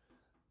water.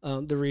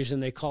 The reason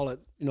they call it,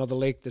 the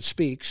lake that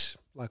speaks,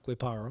 Lac qui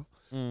Parle,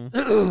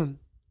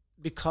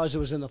 because it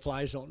was in the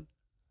fly zone.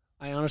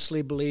 I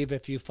honestly believe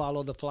if you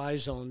follow the fly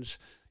zones,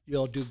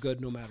 you'll do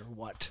good no matter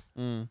what.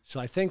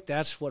 So I think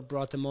that's what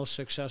brought the most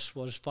success,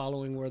 was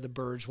following where the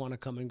birds want to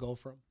come and go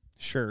from.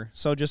 Sure.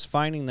 So just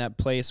finding that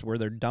place where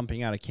they're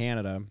dumping out of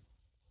Canada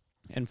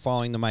and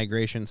following the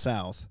migration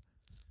south,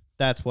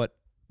 that's what,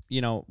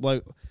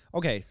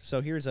 okay,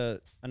 so here's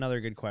another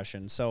good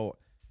question. So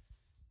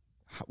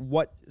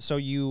what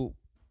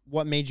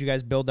made you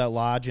guys build that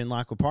lodge in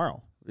Lac qui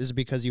Parle? Is it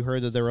because you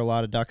heard that there were a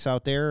lot of ducks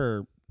out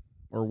there,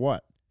 or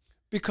what?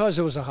 Because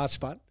it was a hot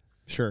spot.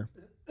 Sure.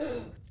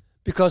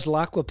 Because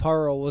Lac qui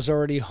Parle was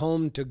already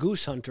home to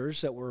goose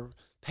hunters that were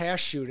pass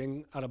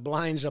shooting out of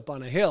blinds up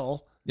on a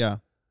hill. Yeah.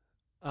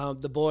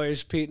 The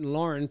boys, Pete and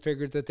Lauren,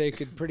 figured that they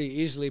could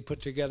pretty easily put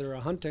together a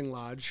hunting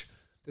lodge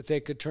that they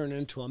could turn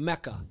into a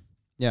mecca.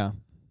 Yeah.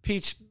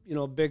 Pete's,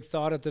 big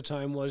thought at the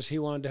time was he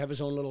wanted to have his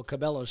own little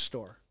Cabela's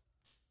store.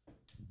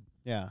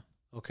 Yeah.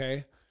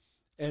 Okay.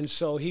 And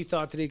so he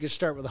thought that he could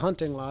start with a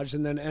hunting lodge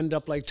and then end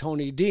up like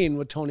Tony Dean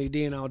with Tony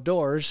Dean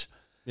Outdoors.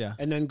 Yeah.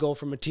 And then go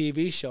from a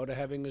TV show to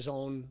having his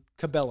own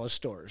Cabela's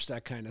stores,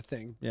 that kind of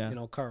thing. Yeah.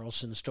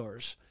 Carlson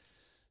stores.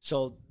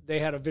 So they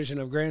had a vision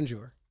of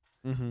grandeur.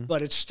 Mm-hmm.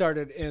 But it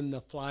started in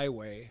the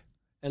flyway,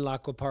 and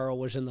Lac qui Parle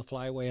was in the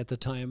flyway at the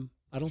time.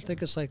 I don't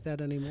think it's like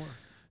that anymore.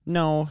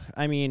 No,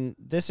 I mean,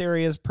 this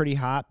area is pretty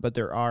hot, but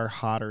there are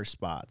hotter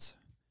spots,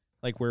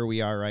 like where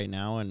we are right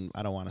now, and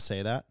I don't want to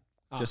say that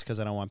just because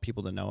I don't want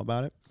people to know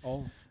about it.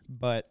 Oh.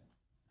 But,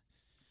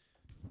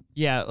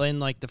 yeah, and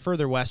the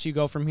further west you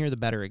go from here, the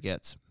better it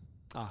gets.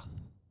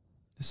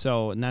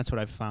 So, and that's what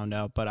I've found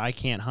out, but I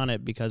can't hunt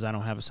it because I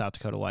don't have a South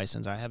Dakota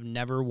license. I have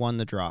never won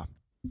the draw.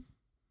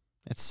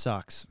 It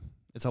sucks.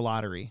 It's a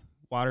lottery.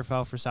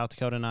 Waterfowl for South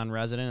Dakota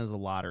non-resident is a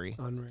lottery.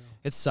 Unreal.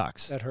 It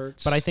sucks. That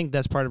hurts. But I think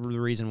that's part of the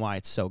reason why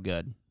it's so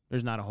good.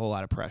 There's not a whole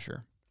lot of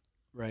pressure.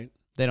 Right.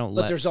 They don't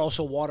But there's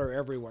also water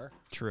everywhere.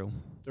 True.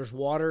 There's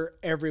water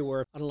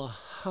everywhere. I don't know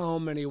how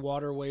many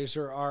waterways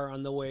there are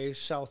on the way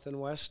south and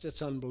west.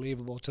 It's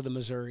unbelievable to the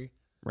Missouri.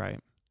 Right.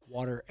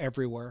 Water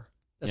everywhere.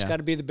 That's got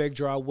to be the big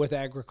draw with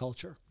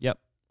agriculture. Yep.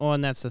 Well,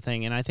 and that's the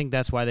thing. And I think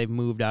that's why they've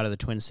moved out of the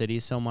Twin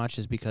Cities so much,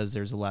 is because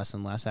there's less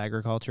and less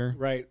agriculture.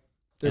 Right.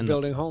 They're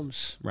building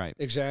homes. Right.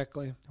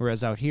 Exactly.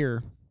 Whereas out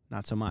here,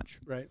 not so much.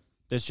 Right.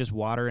 There's just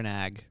water and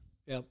ag.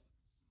 Yep.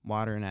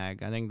 Water and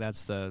ag. I think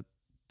that's the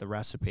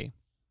recipe.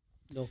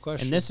 No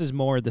question. And this is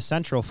more the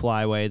Central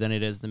Flyway than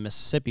it is the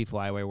Mississippi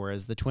Flyway,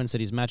 whereas the Twin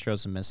Cities Metro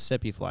is the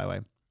Mississippi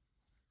Flyway.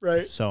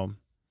 Right. So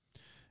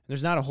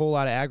there's not a whole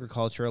lot of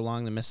agriculture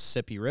along the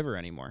Mississippi River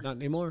anymore. Not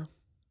anymore.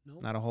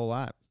 Nope. Not a whole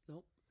lot.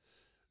 Nope.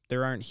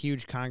 There aren't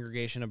huge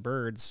congregation of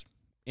birds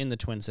in the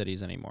Twin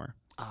Cities anymore.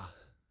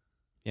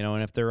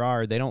 And if there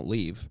are, they don't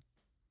leave.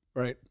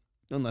 Right.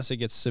 Unless it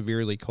gets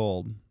severely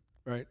cold.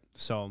 Right.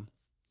 So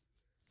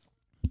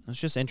it's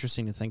just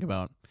interesting to think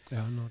about.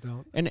 Yeah, no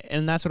doubt.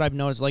 And that's what I've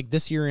noticed. Like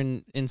this year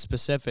in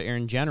specific, or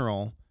in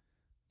general,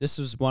 this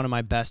was one of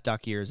my best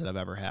duck years that I've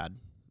ever had.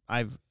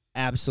 I've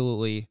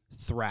absolutely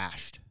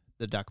thrashed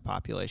the duck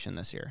population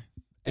this year.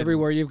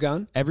 Everywhere you've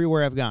gone?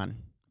 Everywhere I've gone.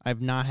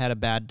 I've not had a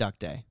bad duck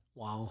day.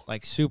 Wow.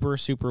 Like super,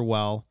 super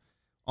well.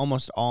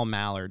 Almost all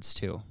mallards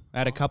too. I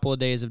had a couple of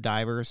days of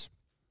divers,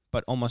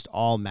 but almost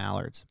all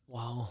mallards.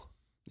 Wow.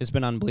 It's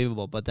been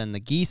unbelievable. But then the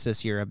geese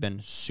this year have been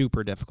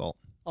super difficult.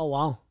 Oh,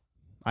 wow.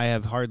 I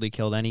have hardly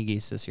killed any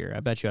geese this year. I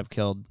bet you I've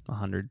killed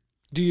 100.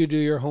 Do you do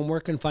your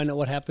homework and find out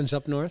what happens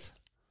up north?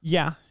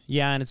 Yeah,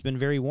 and it's been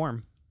very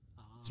warm.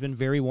 It's been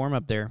very warm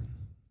up there.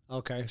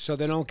 Okay, so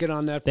they don't get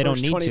on that They don't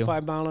first need to.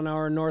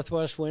 25-mile-an-hour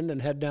northwest wind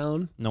and head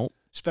down? Nope,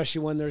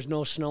 Especially when there's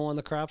no snow on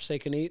the crops they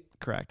can eat?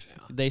 correct.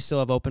 They still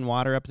have open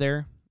water up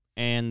there,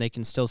 and they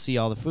can still see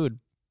all the food.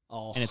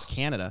 Oh, And it's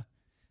Canada.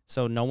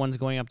 So no one's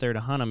going up there to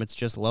hunt them. It's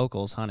just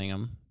locals hunting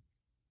them.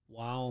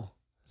 wow.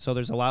 So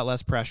there's a lot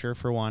less pressure,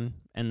 for one,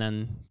 and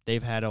then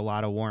they've had a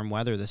lot of warm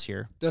weather this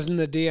year. Doesn't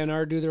the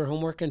DNR do their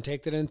homework and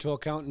take that into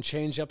account and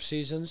change up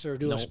seasons or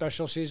do a Nope.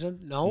 special season?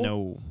 No?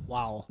 No.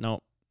 Wow.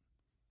 No.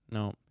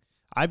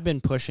 I've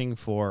been pushing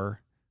for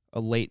a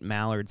late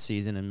mallard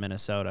season in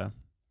Minnesota.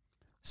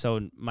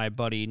 So my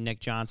buddy Nick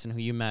Johnson,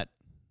 who you met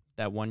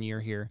that one year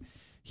here,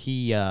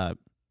 him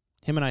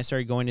and I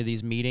started going to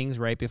these meetings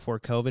right before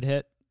COVID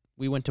hit.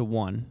 We went to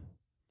one.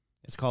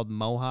 It's called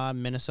MOHA,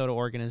 Minnesota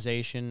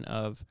Organization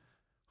of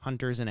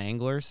Hunters and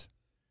Anglers.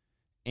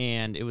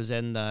 And it was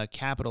in the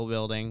Capitol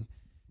building.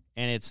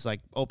 And it's like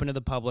open to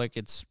the public.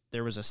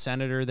 There was a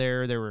senator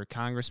there were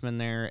congressmen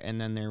there, and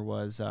then there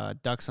was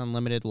Ducks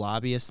Unlimited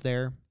lobbyists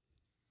there,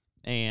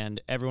 and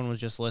everyone was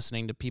just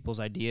listening to people's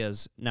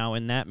ideas. Now,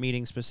 in that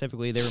meeting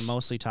specifically, they were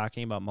mostly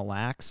talking about mille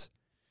lacs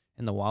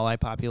and the walleye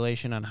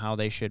population on how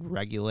they should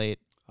regulate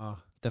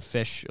the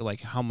fish,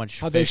 like how much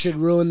How fish. they should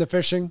ruin the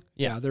fishing?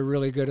 Yeah. They're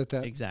really good at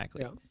that.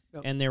 Exactly. Yeah.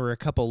 Yep. And there were a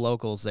couple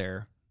locals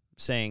there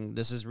saying,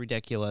 this is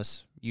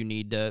ridiculous. You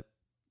need to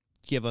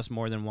give us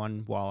more than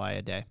one walleye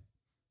a day.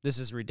 This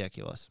is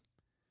ridiculous.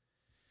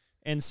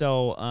 And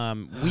so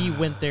we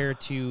went there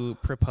to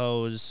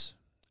propose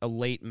a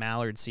late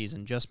mallard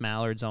season, just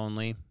mallards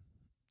only,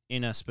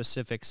 in a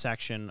specific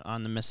section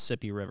on the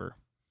Mississippi River.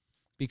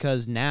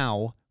 Because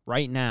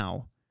right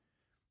now,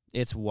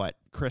 it's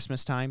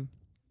Christmas time?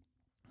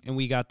 And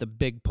we got the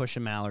big push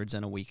of mallards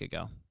in a week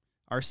ago.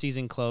 Our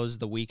season closed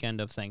the weekend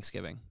of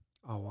Thanksgiving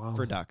Oh, wow.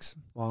 for ducks.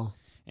 Wow.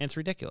 And it's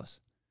ridiculous.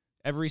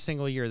 Every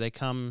single year, they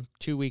come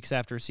 2 weeks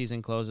after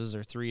season closes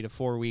or 3 to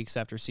 4 weeks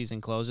after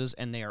season closes,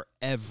 and they are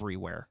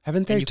everywhere. Haven't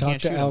And they you can't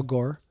talked to shoot Al 'em.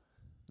 Gore?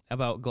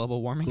 About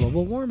global warming?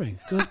 Global warming.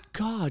 Good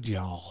God,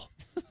 y'all.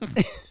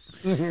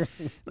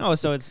 No,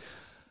 so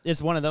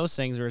it's one of those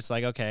things where it's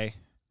like, okay,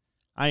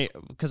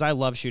 because I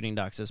love shooting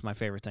ducks. It's my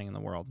favorite thing in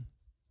the world.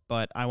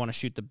 But I want to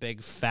shoot the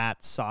big,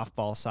 fat,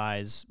 softball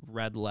size,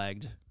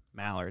 red-legged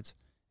mallards,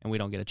 and we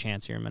don't get a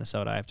chance here in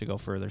Minnesota. I have to go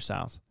further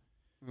south.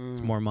 It's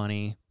more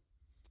money.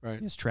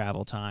 Right. It's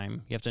travel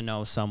time. You have to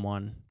know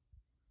someone,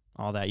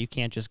 all that. You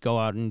can't just go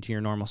out into your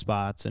normal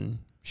spots and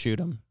shoot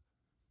them.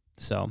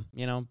 So,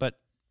 but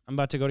I'm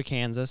about to go to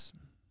Kansas,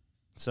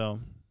 so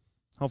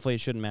hopefully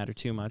it shouldn't matter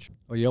too much.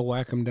 Oh, you'll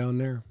whack them down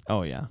there.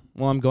 Oh, yeah.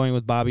 Well, I'm going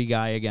with Bobby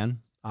Guy again.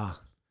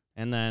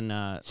 And then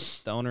the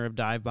owner of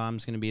Dive Bomb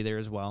is going to be there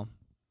as well.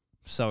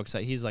 So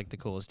excited. He's like the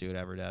coolest dude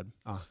ever, Dad.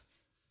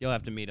 You'll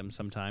have to meet him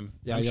sometime.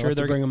 Yeah, I'm you'll sure have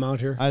to they're bring him out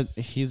here.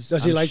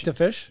 Does he like to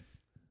fish?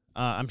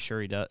 I'm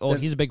sure he does. Oh,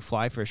 he's a big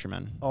fly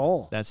fisherman.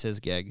 Oh. That's his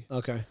gig.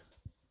 Okay.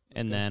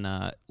 And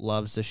then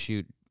loves to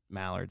shoot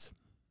mallards.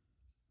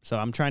 So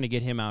I'm trying to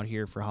get him out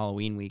here for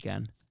Halloween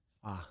weekend.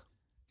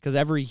 Because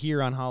every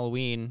year on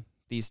Halloween,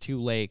 these two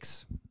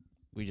lakes,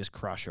 we just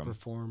crush them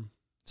Perform.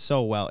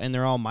 so well. And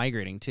they're all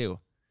migrating, too.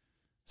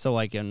 So,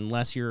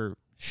 unless you're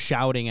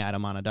shouting at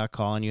them on a duck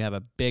call and you have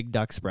a big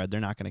duck spread, they're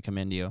not going to come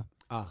into you.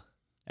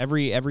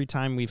 Every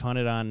time we've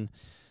hunted on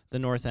the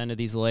north end of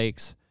these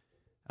lakes,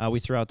 we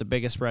throw out the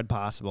biggest spread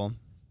possible,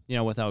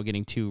 without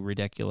getting too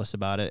ridiculous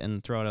about it,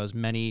 and throw out as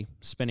many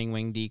spinning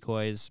wing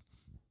decoys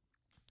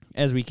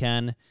as we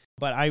can.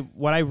 But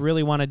what I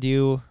really want to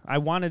do, I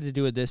wanted to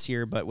do it this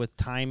year, but with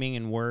timing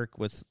and work,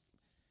 with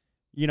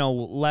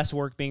less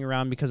work being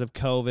around because of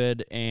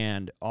COVID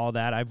and all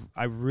that,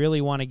 I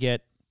really want to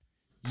get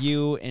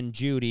you and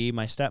Judy,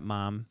 my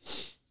stepmom,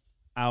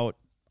 out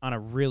on a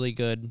really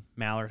good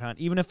mallard hunt.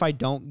 Even if I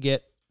don't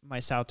get my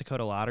South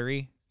Dakota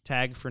lottery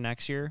tag for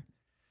next year,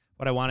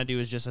 what I want to do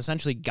is just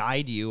essentially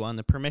guide you on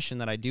the permission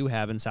that I do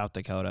have in South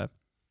Dakota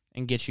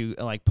and get you,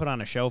 put on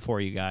a show for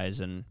you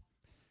guys and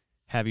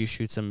have you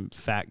shoot some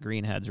fat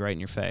greenheads right in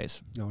your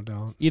face. No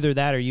doubt. Either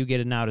that or you get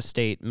an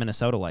out-of-state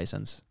Minnesota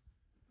license.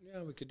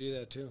 Yeah, we could do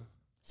that too.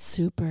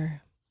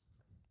 Super.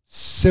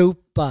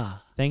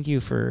 Thank you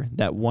for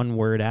that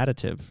one-word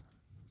additive.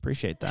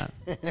 Appreciate that.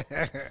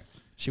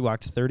 She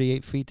walked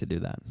 38 feet to do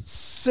that.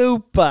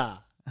 Super.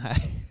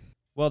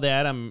 Well,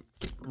 Dad, I'm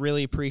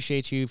really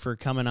appreciate you for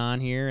coming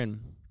on here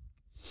and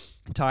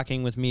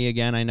talking with me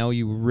again. I know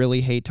you really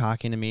hate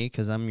talking to me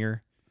because I'm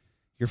your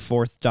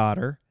fourth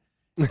daughter.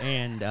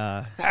 And,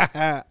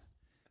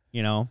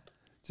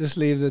 Just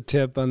leave the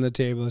tip on the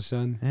table,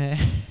 son.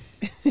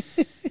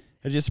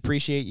 I just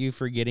appreciate you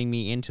for getting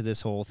me into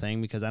this whole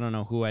thing because I don't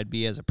know who I'd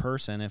be as a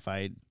person if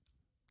I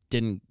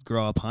didn't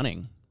grow up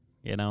hunting,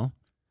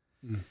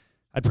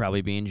 I'd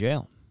probably be in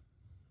jail,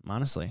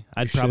 honestly.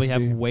 I'd probably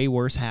have way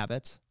worse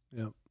habits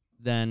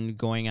than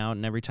going out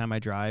and every time I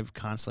drive,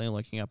 constantly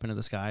looking up into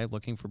the sky,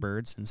 looking for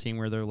birds and seeing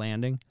where they're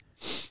landing.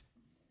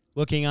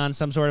 Looking on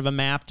some sort of a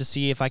map to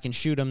see if I can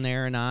shoot them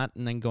there or not,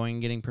 and then going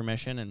and getting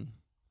permission and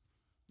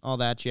all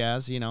that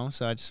jazz, you know.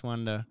 So I just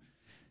wanted to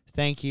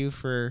thank you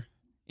for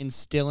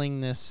instilling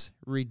this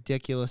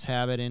ridiculous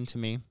habit into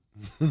me.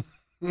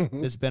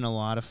 It's been a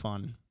lot of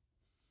fun.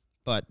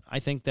 But I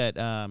think that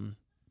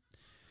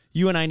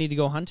you and I need to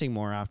go hunting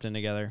more often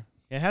together.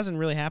 It hasn't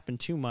really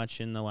happened too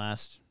much in the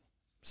last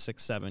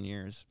 6-7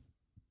 years,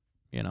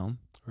 you know.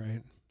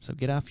 Right. So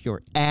get off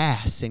your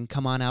ass and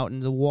come on out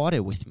into the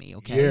water with me,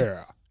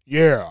 okay?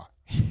 Yeah. All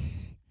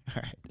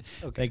right.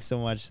 Okay. Thanks so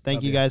much. Thank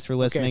Love you you. guys for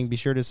listening. Okay. Be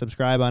sure to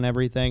subscribe on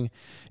everything.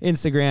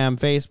 Instagram,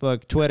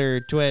 Facebook,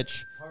 Twitter,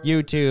 Twitch,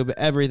 YouTube,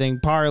 everything,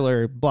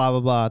 Parler, blah,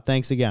 blah, blah.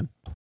 Thanks again.